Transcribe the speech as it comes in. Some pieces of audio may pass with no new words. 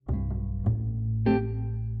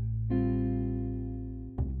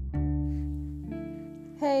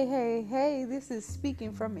Hey, this is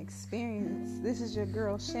Speaking from Experience. This is your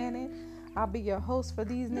girl Shannon. I'll be your host for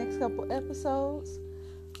these next couple episodes.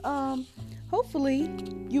 Um, Hopefully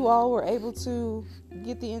you all were able to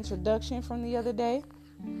get the introduction from the other day,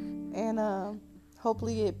 and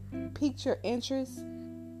hopefully it piqued your interest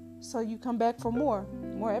so you come back for more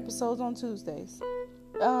episodes on Tuesdays.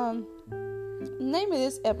 Um, Name of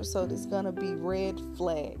this episode is gonna be Red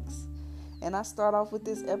Flags. And I start off with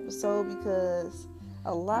this episode because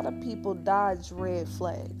a lot of people dodge red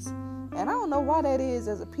flags. And I don't know why that is.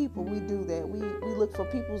 As a people, we do that. We look for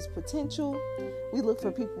people's potential. We look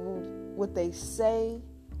for people, what they say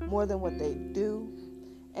more than what they do.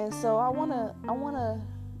 And so I wanna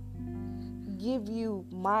give you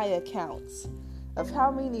my accounts of how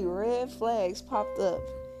many red flags popped up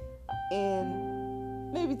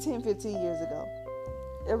in maybe 10, 15 years ago.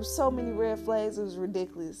 There were so many red flags, it was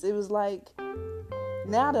ridiculous. It was like,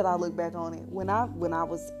 now that I look back on it, when I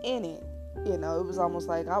was in it, it was almost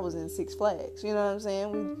like I was in Six Flags. You know what I'm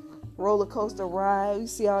saying? We roller coaster ride, we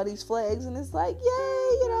see all these flags, and it's like,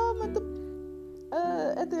 yay, I'm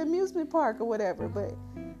at the amusement park or whatever. But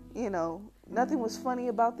nothing was funny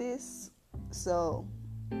about this, so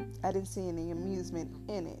I didn't see any amusement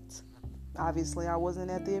in it. Obviously, I wasn't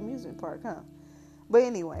at the amusement park, huh? But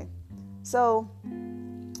anyway, so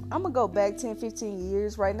I'm going to go back 10, 15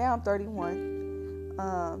 years. Right now, I'm 31.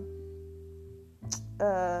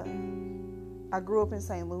 I grew up in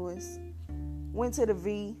St. Louis. Went to the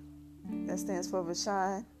V. That stands for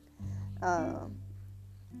Vashon.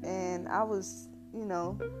 And I was,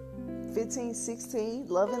 15, 16,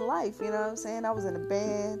 loving life. You know what I'm saying? I was in a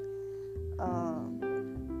band.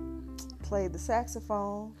 Played the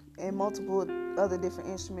saxophone and multiple other different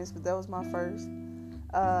instruments, but that was my first.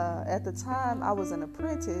 At the time, I was an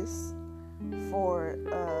apprentice for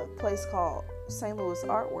a place called St. Louis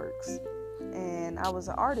Artworks, and I was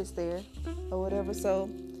an artist there or whatever. So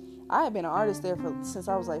I had been an artist there since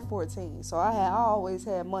I was like 14. So I always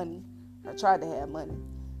had money. I tried to have money,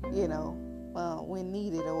 when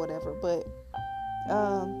needed or whatever. But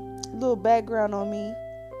a little background on me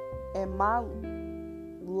and my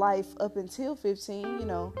life up until 15.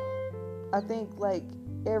 I think like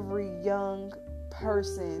every young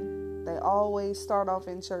person, they always start off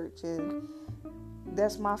in church, and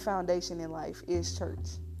that's my foundation in life, is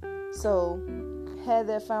church. So had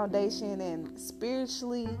that foundation, and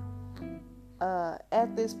spiritually,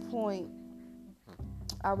 at this point,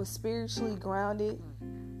 I was spiritually grounded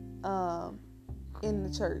in the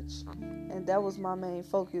church, and that was my main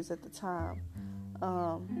focus at the time.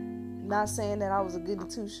 Not saying that I was a goody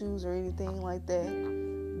two shoes or anything like that,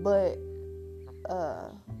 but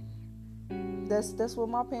that's what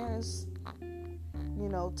my parents,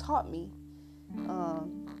 taught me.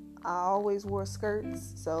 I always wore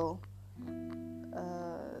skirts, so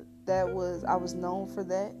I was known for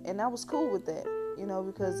that, and I was cool with that,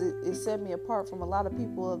 because it set me apart from a lot of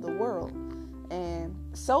people of the world, and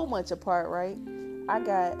so much apart, right? I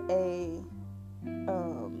got a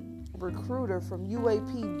recruiter from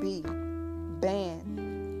UAPB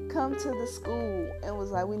band come to the school and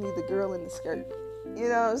was like, we need the girl in the skirt. You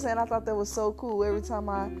know what I'm saying? I thought that was so cool. Every time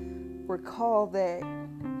I recall that,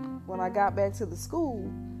 when I got back to the school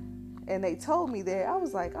and they told me that, I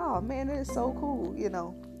was like, oh man, that is so cool,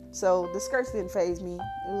 So the skirts didn't faze me.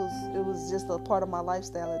 It was just a part of my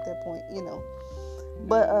lifestyle at that point,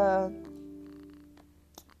 But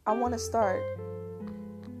I want to start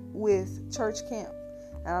with church camp.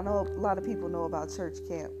 And I know a lot of people know about church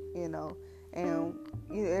camp, and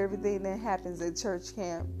everything that happens at church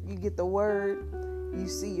camp. You get the word, you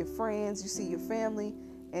see your friends, you see your family,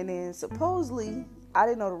 and then supposedly, I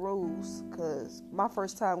didn't know the rules because my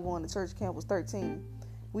first time going to church camp was 13.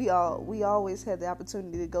 We always had the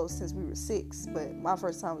opportunity to go since we were 6, but my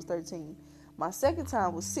first time was 13. My second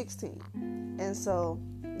time was 16, and so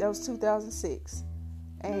that was 2006,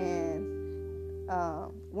 and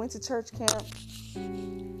went to church camp,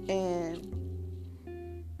 and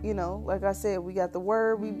like I said, we got the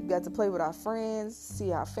word, we got to play with our friends,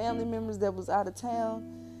 see our family members that was out of town,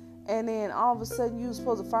 and then all of a sudden you were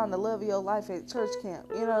supposed to find the love of your life at church camp.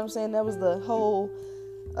 You know what I'm saying? That was the whole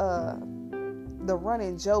the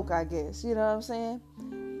running joke, I guess. You know what I'm saying?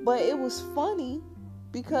 But it was funny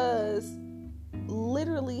because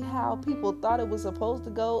literally how people thought it was supposed to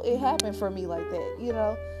go, it happened for me like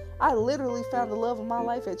that. I literally found the love of my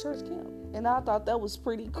life at church camp, and I thought that was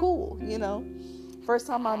pretty cool. First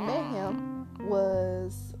time I met him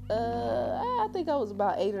was I think I was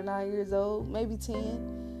about 8 or 9 years old, maybe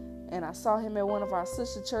 10, and I saw him at one of our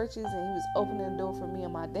sister churches, and he was opening the door for me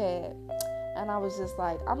and my dad, and I was just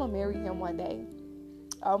like, I'm gonna marry him one day.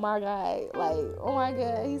 Oh my God. Like, oh my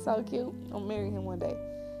God, he's so cute. I'll marry him one day.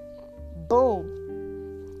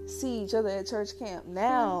 Boom. See each other at church camp.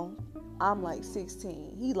 Now, I'm like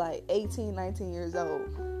 16. He like 18, 19 years old.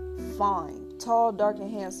 Fine. Tall, dark,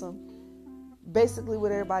 and handsome. Basically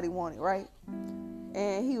what everybody wanted, right?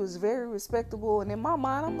 And he was very respectable. And in my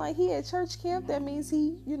mind, I'm like, he at church camp. That means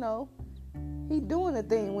he, he doing a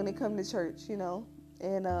thing when it comes to church, and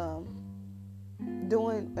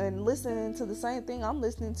doing and listening to the same thing I'm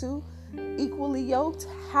listening to, equally yoked.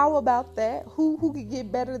 How about that? Who could get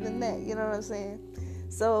better than that? You know what I'm saying?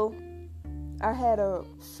 So I had a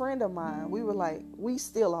friend of mine. We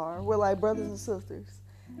still are. We're like brothers and sisters.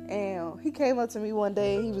 And he came up to me one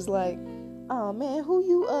day and he was like, "Oh man, who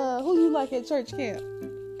you like at church camp?"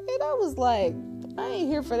 And I was like, I ain't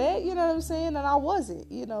here for that, you know what I'm saying? And I wasn't,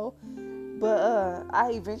 But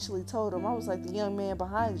I eventually told him, I was like, the young man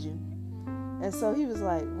behind you. And so he was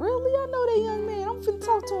like, "Really? I know that young man. I'm finna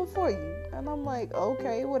talk to him for you." And I'm like,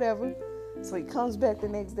 okay, whatever. So he comes back the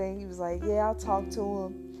next day and he was like, "Yeah, I talked to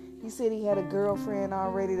him. He said he had a girlfriend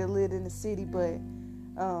already that lived in the city, but,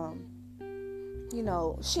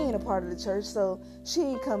 she ain't a part of the church, so she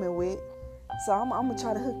ain't coming with. So I'm going to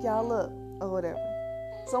try to hook y'all up or whatever."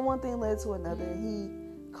 So one thing led to another, and he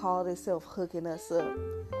called himself hooking us up.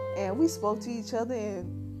 And we spoke to each other,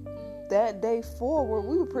 and that day forward,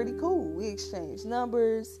 we were pretty cool. We exchanged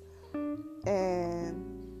numbers, and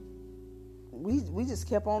we just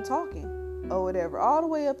kept on talking or whatever, all the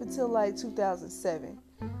way up until like 2007.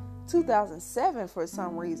 2007, for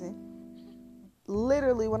some reason,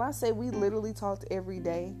 literally, when I say we literally talked every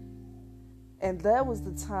day, and that was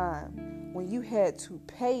the time when you had to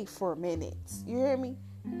pay for minutes. You hear me?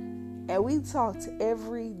 And we talked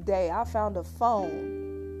every day. I found a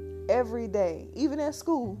phone every day, even at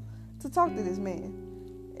school, to talk to this man.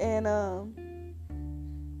 And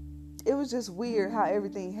it was just weird how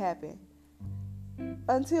everything happened.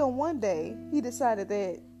 Until one day, he decided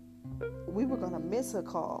that we were going to miss a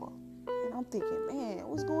call. And I'm thinking, man,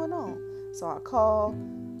 what's going on? So I called.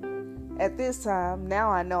 At this time, now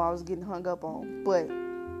I know I was getting hung up on. But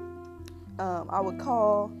I would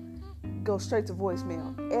call, go straight to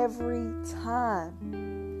voicemail every time.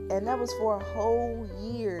 And that was for a whole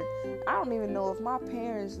year. I don't even know if my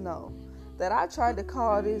parents know that I tried to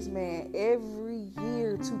call this man every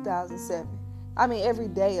year 2007. I mean, every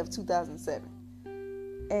day of 2007.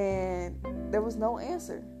 And there was no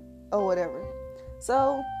answer or whatever.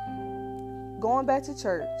 So, going back to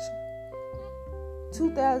church,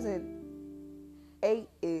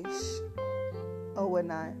 2008-ish or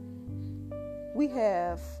whatnot, we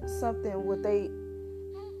have something what they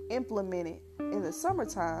implemented in the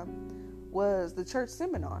summertime was the church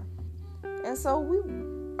seminar. And so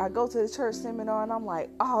I go to the church seminar and I'm like,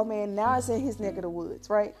 oh man, now it's in his neck of the woods,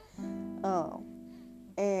 right?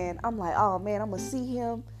 And I'm like, oh man, I'm gonna see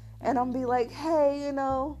him and I'm gonna be like, hey, in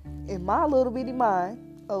my little bitty mind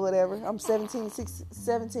or whatever, I'm 17,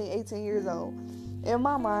 18 years old. In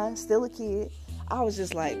my mind, still a kid, I was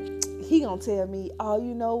just like, he gonna tell me, oh,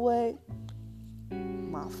 you know what?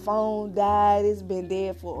 My phone died. It's been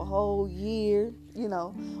dead for a whole year,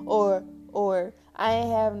 or I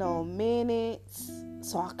ain't have no minutes,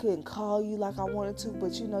 so I couldn't call you like I wanted to,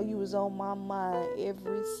 but you was on my mind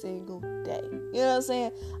every single day. You know what I'm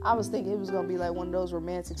saying? I was thinking it was going to be like one of those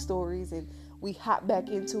romantic stories and we hop back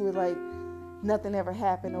into it like nothing ever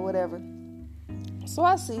happened or whatever. So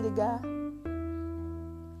I see the guy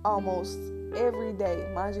almost every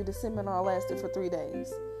day. Mind you, the seminar lasted for 3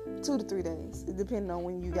 days. 2 to 3 days, depending on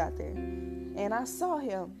when you got there. And I saw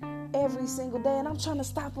him every single day, and I'm trying to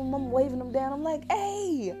stop him. I'm waving him down. I'm like,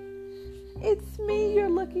 hey, it's me you're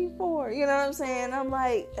looking for. You know what I'm saying? I'm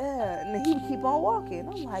like, and he would keep on walking.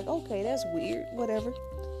 I'm like, okay, that's weird, whatever.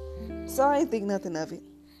 So I ain't think nothing of it.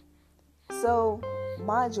 So,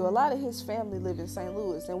 mind you, a lot of his family live in St.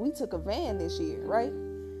 Louis, and we took a van this year, right?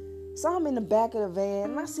 So I'm in the back of the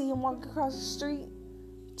van, and I see him walking across the street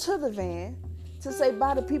to the van to say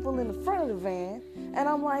bye to people in the front of the van. And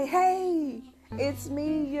I'm like, hey, it's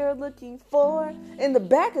me you're looking for, in the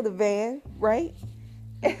back of the van, right?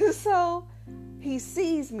 And so he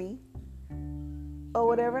sees me or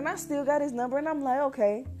whatever, and I still got his number, and I'm like,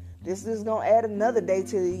 okay, this is going to add another day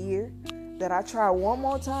to the year that I try one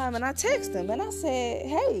more time. And I text him, and I said,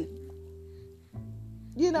 hey,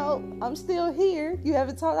 I'm still here. I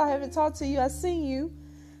haven't talked to you. I seen you.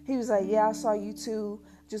 He was like, yeah, I saw you too.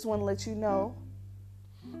 Just want to let you know.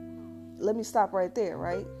 Let me stop right there,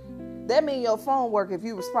 right? That means your phone work if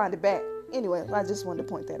you responded back. Anyway, I just wanted to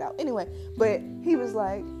point that out. Anyway, but he was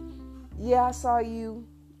like, yeah, I saw you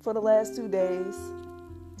for the last 2 days.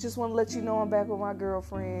 Just want to let you know I'm back with my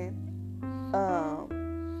girlfriend.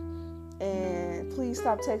 and please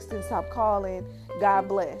stop texting, stop calling. God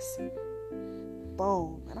bless.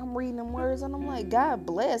 Boom. And I'm reading them words and I'm like, God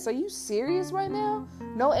bless. Are you serious right now?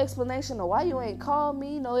 No explanation of why you ain't called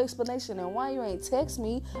me. No explanation of why you ain't text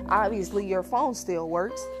me. Obviously, your phone still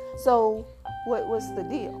works. So what's the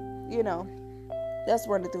deal? You know, that's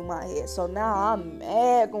running through my head. So now I'm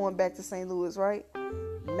mad going back to St. Louis, right?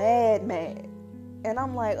 Mad. And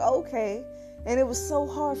I'm like, okay. And it was so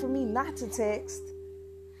hard for me not to text.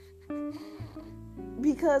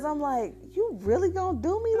 Because I'm like, you really gonna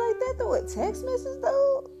do me like that through a text message,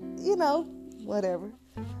 though? You know, whatever.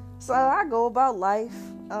 So I go about life.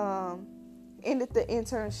 Ended the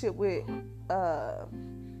internship with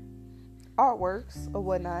Artworks or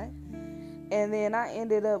whatnot. And then I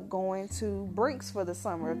ended up going to Brinks for the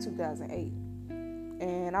summer of 2008.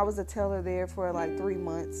 And I was a teller there for like 3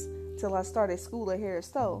 months till I started school at Harris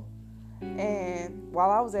Stowe. And while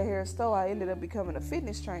I was at Harris Stowe, I ended up becoming a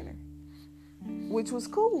fitness trainer, which was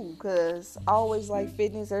cool because I always liked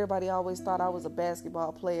fitness. Everybody always thought I was a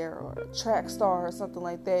basketball player or a track star or something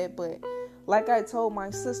like that. But like I told my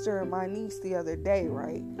sister and my niece the other day,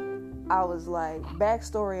 right? I was like,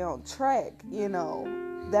 backstory on track, you know,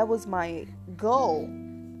 that was my goal.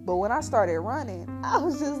 But when I started running, I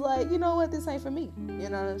was just like, you know what, this ain't for me. You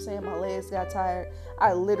know what I'm saying? My legs got tired.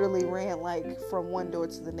 I literally ran like from one door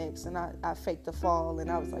to the next, and I faked the fall, and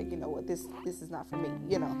I was like, you know what, this is not for me,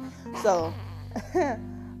 you know. So,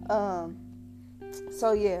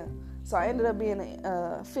 so I ended up being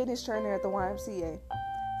a fitness trainer at the YMCA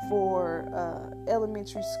for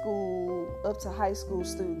elementary school up to high school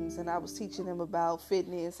students, and I was teaching them about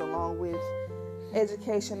fitness along with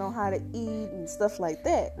education on how to eat and stuff like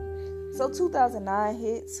that. So 2009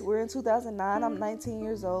 hits. We're in 2009. I'm 19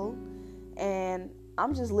 years old, and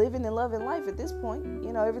I'm just living and loving life at this point.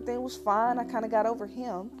 You know, everything was fine. I kind of got over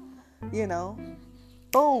him, you know.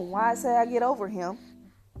 Boom. Why I say I get over him?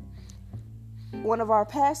 One of our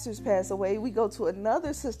pastors passed away. We go to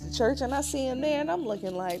another sister church, and I see him there, and I'm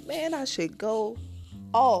looking like, man, I should go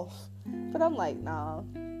off. But I'm like, nah,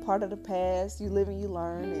 part of the past. You live and you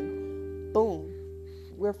learn, and boom,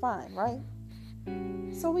 we're fine, right?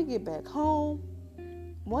 So we get back home.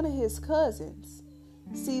 One of his cousins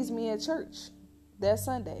sees me at church that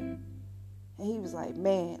Sunday, and he was like,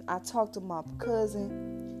 man, I talked to my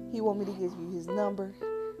cousin. He want me to give you his number.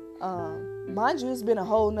 Mind you, it's been a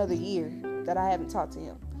whole nother year that I haven't talked to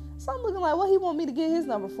him. So I'm looking like, what he want me to get his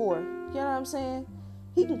number for? You know what I'm saying?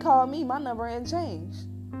 He can call me. My number ain't changed.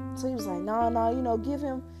 So he was like, no, you know, give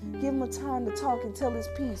him a time to talk and tell his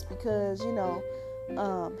piece because, you know,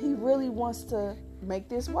 he really wants to make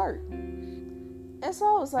this work. And so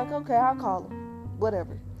I was like, okay, I'll call him.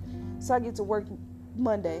 Whatever. So I get to work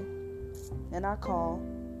Monday, and I call,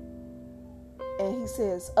 and he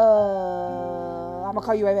says, I'm gonna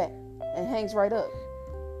call you right back, and hangs right up.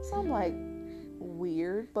 So I'm like,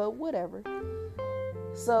 weird, but whatever.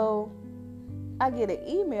 So I get an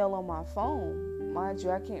email on my phone. Mind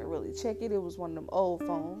you, I can't really check it. It was one of them old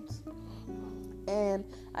phones. And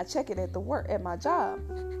I check it at my job.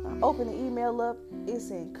 I open the email up. It's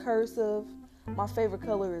in cursive. My favorite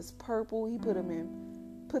color is purple. He put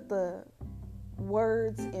the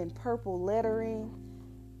words in purple lettering.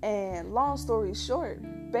 And long story short,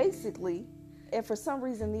 basically, and for some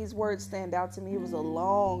reason these words stand out to me, it was a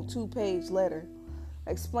long 2-page letter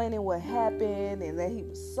explaining what happened and that he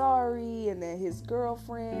was sorry and that his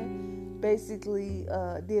girlfriend basically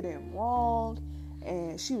did him wrong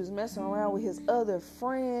and she was messing around with his other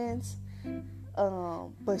friends,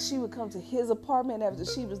 but she would come to his apartment after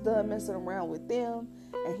she was done messing around with them,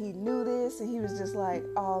 and he knew this, and he was just like,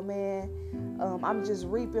 oh man, I'm just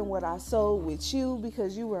reaping what I sowed with you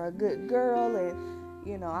because you were a good girl, and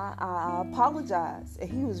you know, I apologize. And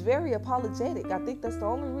he was very apologetic. I think that's the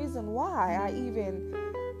only reason why I even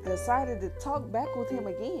decided to talk back with him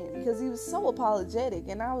again, because he was so apologetic.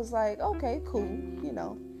 And I was like, okay, cool, you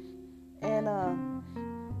know. And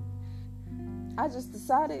I just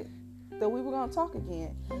decided that we were going to talk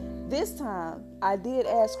again. This time, I did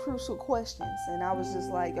ask crucial questions. And I was just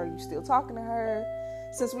like, are you still talking to her?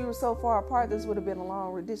 Since we were so far apart, this would have been a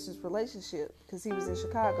long distance relationship because he was in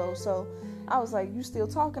Chicago. So I was like, you still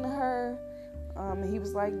talking to her? And he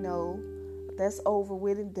was like, no, that's over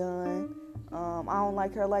with and done. I don't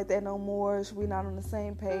like her like that no more. We're not on the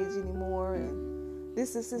same page anymore. And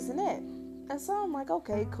this, and that. And so I'm like,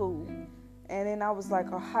 okay, cool. And then I was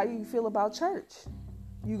like, oh, how do you feel about church?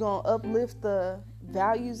 You gonna uplift the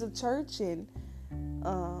values of church and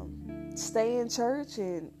stay in church,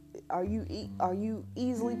 and are you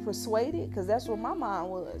easily persuaded? Because that's what my mind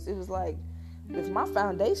was. It was like, if my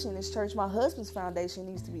foundation is church, my husband's foundation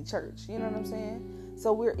needs to be church. You know what I'm saying?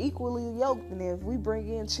 So we're equally yoked. And if we bring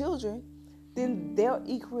in children, then they're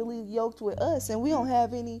equally yoked with us. And we don't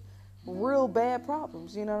have any real bad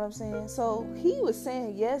problems. You know what I'm saying? So he was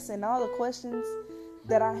saying yes. And all the questions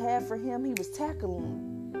that I had for him, he was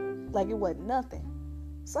tackling like it wasn't nothing.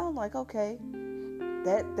 So I'm like, okay,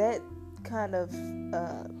 that kind of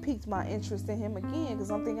piqued my interest in him again, because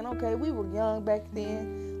I'm thinking, okay, we were young back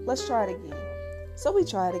then, let's try it again. So we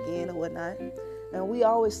tried again and whatnot, and we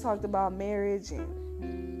always talked about marriage,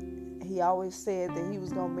 and he always said that he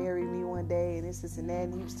was gonna marry me one day, and this and that,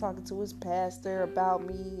 and he was talking to his pastor about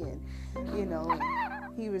me, and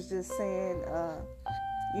he was just saying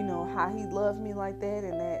how he loved me like that,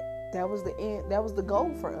 and that was the end, that was the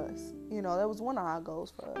goal for us. That was one of our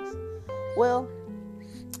goals for us. Well,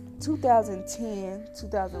 2010,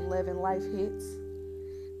 2011, life hits,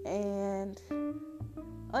 and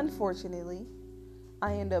unfortunately,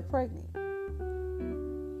 I end up pregnant.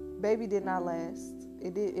 Baby did not last.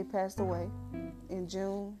 It passed away in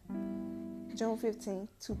June 15th,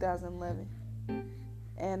 2011.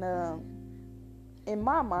 And in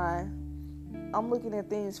my mind, I'm looking at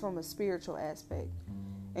things from a spiritual aspect.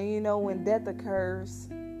 And when death occurs,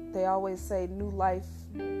 they always say new life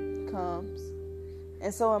comes.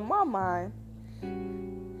 And so in my mind,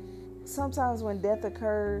 sometimes when death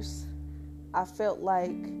occurs, I felt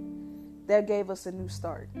like that gave us a new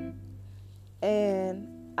start. And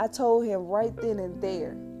I told him right then and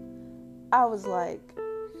there, I was like,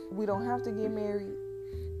 we don't have to get married.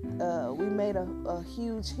 We made a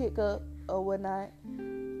huge hiccup or whatnot,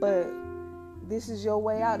 but this is your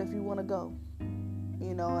way out if you want to go.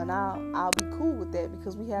 And I'll be cool with that,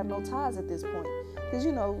 because we have no ties at this point. Because,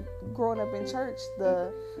 growing up in church,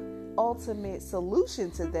 the ultimate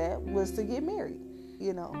solution to that was to get married,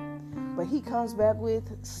 But he comes back with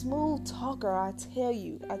smooth talker, I tell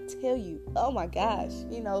you, oh my gosh,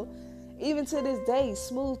 even to this day,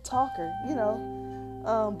 smooth talker,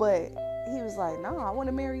 but he was like, no, I want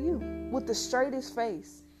to marry you, with the straightest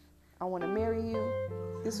face. I want to marry you.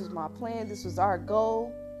 This was my plan. This was our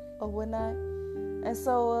goal or whatnot. And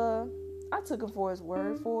so I took him for his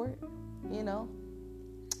word for it,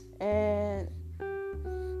 And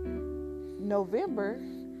November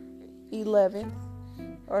 11th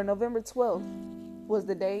or November 12th was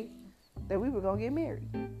the day that we were going to get married.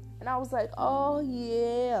 And I was like, oh,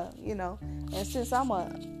 yeah, And since I'm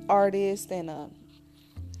an artist and a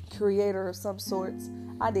creator of some sorts,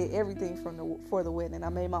 I did everything for the wedding. I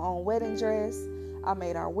made my own wedding dress. I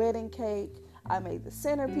made our wedding cake. I made the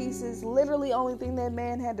centerpieces. Literally, only thing that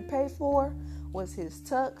man had to pay for was his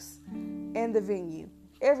tux and the venue.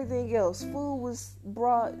 Everything else, food was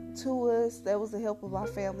brought to us. That was the help of our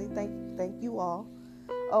family. Thank you all,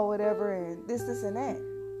 or whatever, and this and that.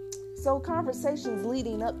 So conversations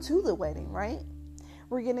leading up to the wedding, right?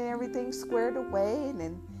 We're getting everything squared away, and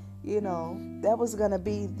then, that was gonna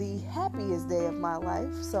be the happiest day of my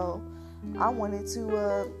life. So I wanted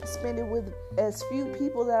to spend it with as few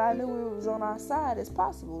people that I knew was on our side as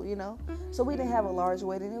possible, So we didn't have a large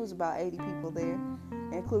wedding. It was about 80 people there,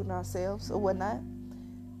 including ourselves or whatnot.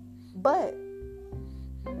 But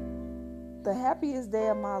the happiest day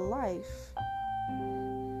of my life,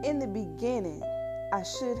 in the beginning, I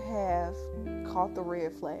should have caught the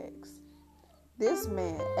red flags. This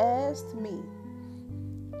man asked me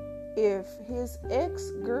if his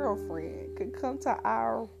ex-girlfriend could come to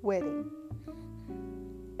our wedding.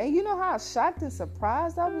 And you know how shocked and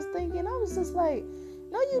surprised I was thinking? I was just like,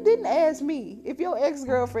 no, you didn't ask me if your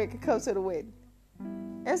ex-girlfriend could come to the wedding.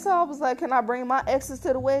 And so I was like, can I bring my exes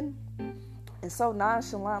to the wedding? And so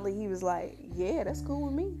nonchalantly, he was like, yeah, that's cool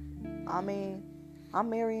with me. I mean, I'm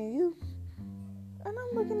marrying you. And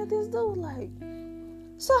I'm looking at this dude like,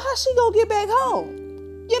 so how she gonna get back home?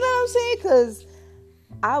 You know what I'm saying? Because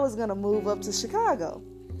I was going to move up to Chicago.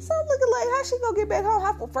 So I'm looking like, how she going to get back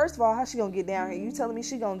home? First of all, how she going to get down here? You telling me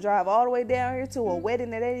she going to drive all the way down here to a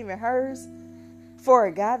wedding that ain't even hers for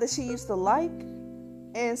a guy that she used to like?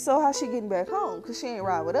 And so how she getting back home? Because she ain't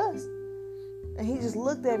ride with us. And he just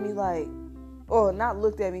looked at me like, or not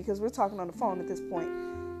looked at me, because we're talking on the phone at this point.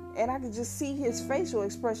 And I could just see his facial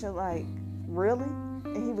expression like, really?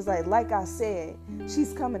 And he was like I said,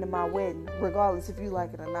 she's coming to my wedding, regardless if you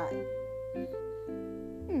like it or not.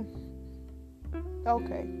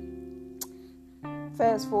 Okay.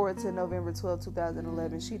 Fast forward to November 12,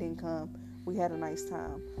 2011. She didn't come. We had a nice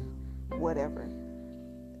time. Whatever.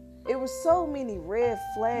 It was so many red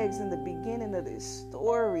flags in the beginning of this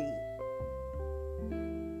story.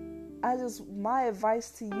 My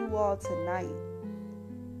advice to you all tonight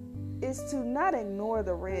is to not ignore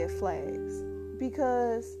the red flags.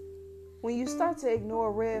 Because when you start to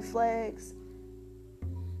ignore red flags,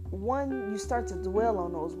 you start to dwell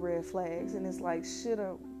on those red flags, and it's like,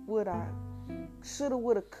 shoulda, woulda,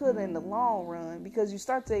 coulda in the long run, because you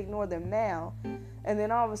start to ignore them now, and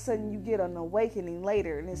then all of a sudden you get an awakening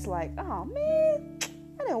later, and it's like, oh man,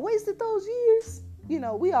 I done wasted those years.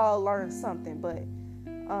 We all learned something, but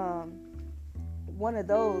one of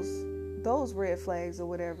those red flags or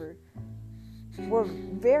whatever were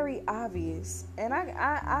very obvious, and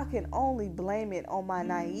I can only blame it on my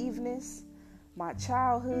naiveness, my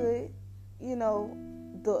childhood,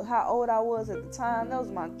 how old I was at the time. That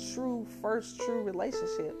was my first true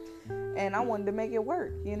relationship, and I wanted to make it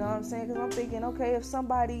work. You know what I'm saying? Because I'm thinking, okay, if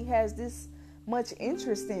somebody has this much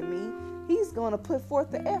interest in me, he's gonna put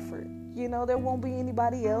forth the effort. There won't be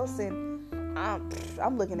anybody else, and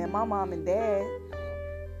I'm looking at my mom and dad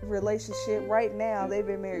relationship right now. They've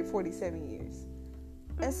been married 47 years,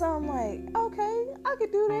 and so I'm like, okay, I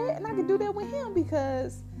could do that, and I could do that with him,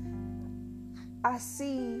 because I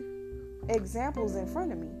see examples in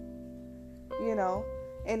front of me,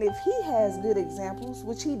 and if he has good examples,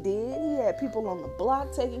 which he did, he had people on the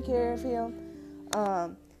block taking care of him.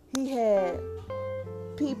 He had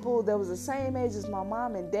people that was the same age as my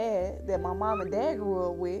mom and dad, that my mom and dad grew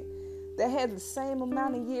up with, that had the same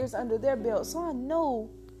amount of years under their belt. So I know,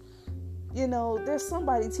 there's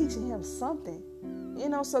somebody teaching him something,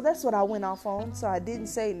 so that's what I went off on. So I didn't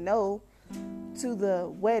say no to the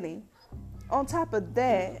wedding. On top of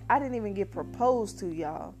that, I didn't even get proposed to,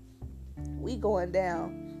 y'all. We going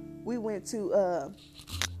down. We went to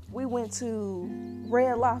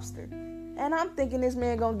Red Lobster. And I'm thinking this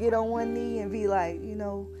man gonna get on one knee and be like,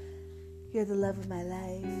 you're the love of my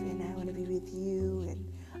life, and I want to be with you,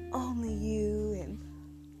 and only you, and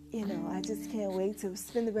I just can't wait to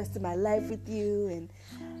spend the rest of my life with you. And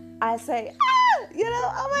I say, oh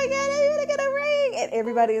my God, I'm gonna get a ring, and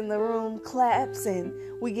everybody in the room claps, and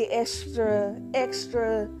we get extra,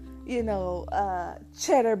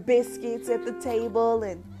 cheddar biscuits at the table,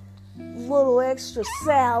 and little extra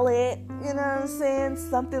salad, you know what I'm saying?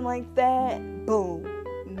 Something like that. Boom.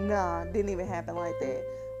 Nah, didn't even happen like that.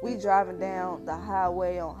 We driving down the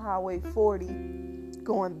highway on Highway 40,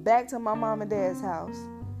 going back to my mom and dad's house,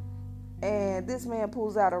 and this man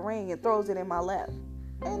pulls out a ring and throws it in my lap.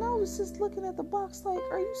 And I was just looking at the box like,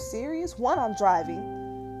 are you serious? One, I'm driving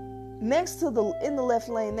in the left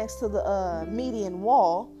lane next to the median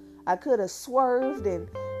wall. I could have swerved and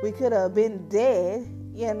we could have been dead,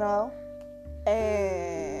 and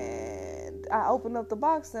I opened up the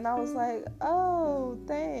box and I was like, oh,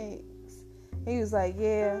 thanks. He was like,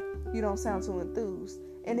 yeah, you don't sound too enthused.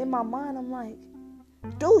 And in my mind, I'm like,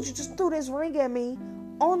 dude, you just threw this ring at me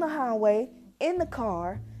on the highway, in the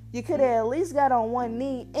car. You could have at least got on one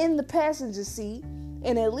knee in the passenger seat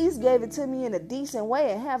and at least gave it to me in a decent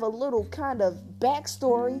way and have a little kind of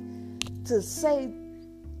backstory to say,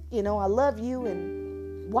 I love you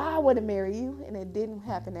and why I want to marry you. And it didn't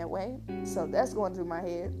happen that way. So that's going through my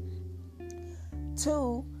head.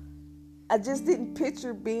 2, I just didn't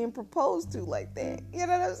picture being proposed to like that. You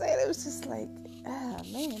know what I'm saying? It was just like,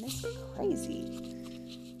 man, that's crazy.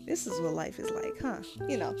 This is what life is like, huh?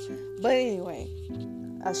 But anyway,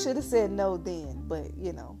 I should have said no then, but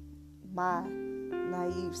my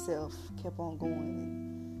naive self kept on going,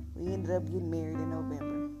 and we ended up getting married in November.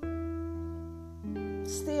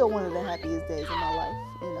 Still one of the happiest days of my life,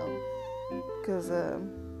 because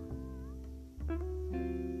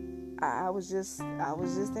I was just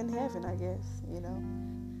in heaven, I guess,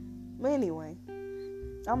 But anyway,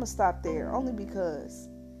 I'm gonna stop there, only because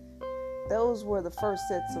those were the first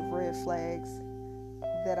sets of red flags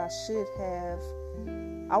that I should have.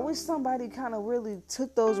 I wish somebody kind of really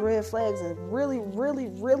took those red flags and really, really,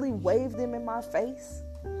 really waved them in my face,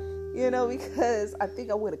 because I think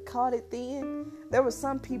I would have caught it then. There were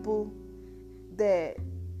some people that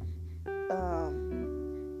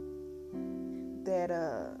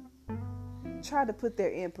try to put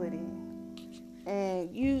their input in,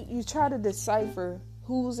 and you try to decipher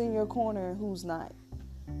who's in your corner and who's not.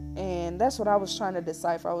 And that's what I was trying to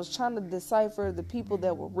decipher. I was trying to decipher the people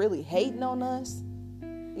that were really hating on us,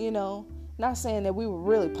 not saying that we were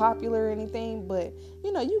really popular or anything, but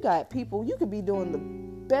you got people, you could be doing the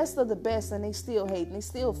best of the best and they still hating, they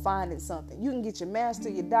still finding something. You can get your master,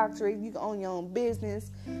 your doctorate, you can own your own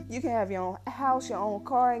business, you can have your own house, your own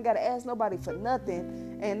car, ain't got to ask nobody for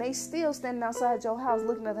nothing, and they still standing outside your house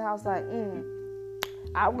looking at the house like,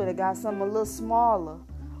 I would have got something a little smaller,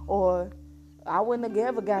 or I wouldn't have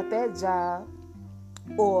ever got that job,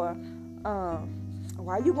 or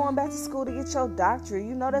why are you going back to school to get your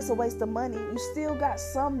doctorate? That's a waste of money. You still got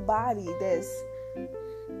somebody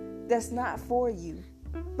that's not for you.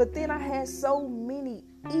 But then I had so many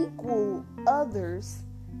equal others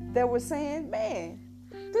that were saying, man,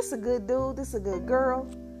 this a good dude, this a good girl.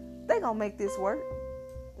 They gonna make this work.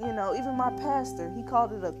 You know, even my pastor, he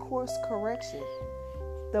called it a course correction.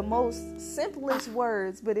 The most simplest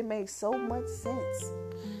words, but it makes so much sense,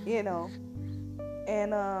 you know.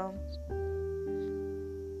 And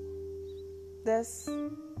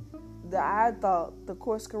I thought the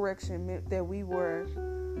course correction meant that we were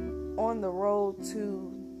on the road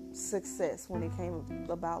to success when it came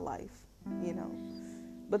about life, you know.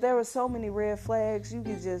 But there were so many red flags, you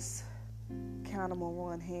could just count them on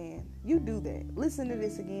one hand. You do that. Listen to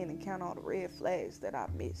this again and count all the red flags that I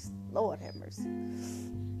missed. Lord have mercy.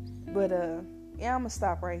 But yeah, I'm gonna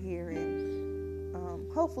stop right here,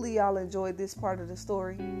 and hopefully y'all enjoyed this part of the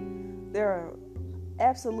story. There are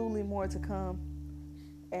absolutely more to come,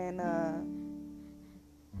 and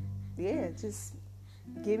yeah, just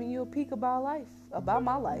giving you a peek about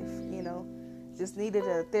my life, you know. Just needed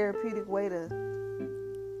a therapeutic way to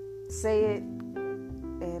say it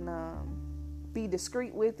and be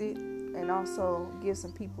discreet with it, and also give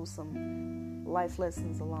some people some life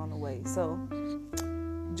lessons along the way. So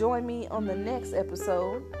join me on the next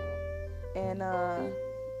episode, and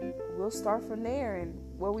we'll start from there and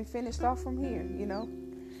where we finished off from here, you know.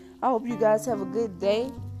 I hope you guys have a good day.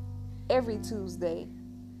 Every Tuesday,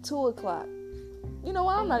 2 o'clock. You know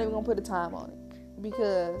what? I'm not even going to put a time on it,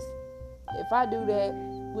 because if I do that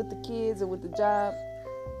with the kids or with the job,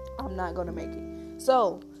 I'm not going to make it.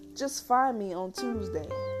 So just find me on Tuesday,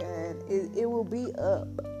 and it will be up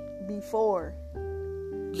before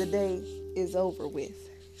the day is over with.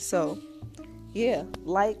 So yeah,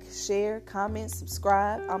 like, share, comment,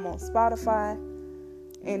 subscribe. I'm on Spotify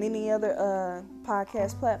and any other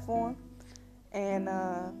podcast platform. And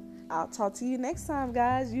I'll talk to you next time,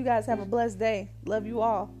 guys. You guys have a blessed day. Love you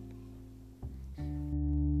all.